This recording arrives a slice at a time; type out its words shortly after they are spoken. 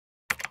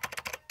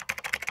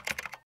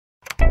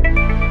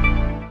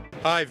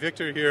Hi,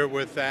 Victor here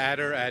with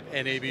Adder at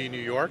NAB New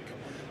York.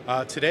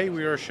 Today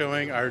we are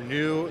showing our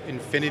new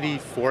Infinity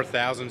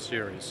 4000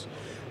 series.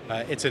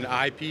 It's an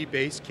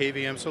IP-based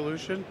KVM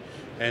solution,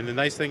 and the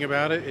nice thing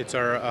about it, it's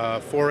our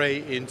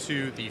foray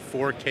into the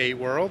 4K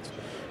world.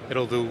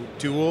 It'll do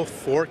dual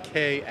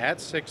 4K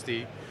at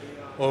 60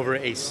 over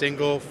a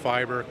single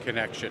fiber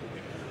connection.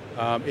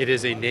 It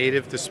is a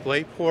native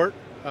DisplayPort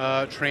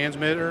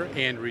transmitter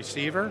and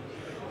receiver.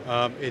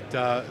 It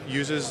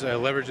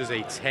leverages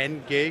a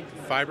 10 gig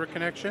fiber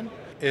connection.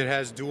 It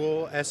has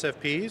dual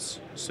SFPs,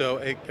 so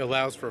it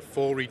allows for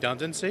full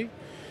redundancy.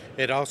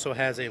 It also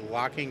has a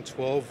locking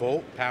 12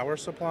 volt power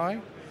supply.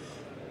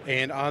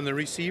 And on the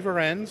receiver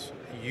end,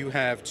 you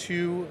have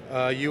two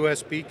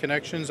USB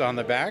connections on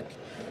the back.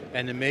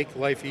 And to make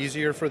life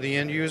easier for the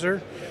end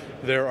user,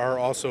 there are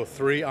also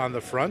three on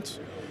the front.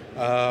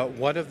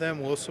 One of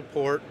them will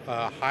support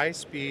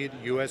high-speed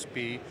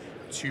USB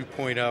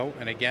 2.0,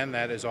 and again,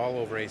 that is all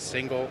over a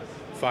single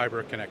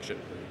fiber connection.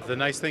 The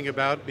nice thing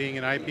about being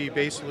an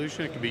IP-based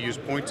solution, it can be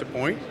used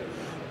point-to-point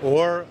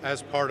or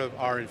as part of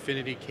our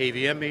Infinity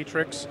KVM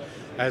matrix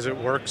as it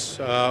works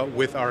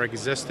with our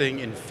existing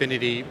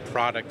Infinity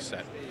product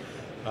set.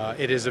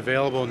 It is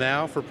available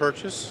now for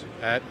purchase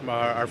at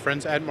our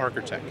friends at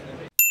Markertek.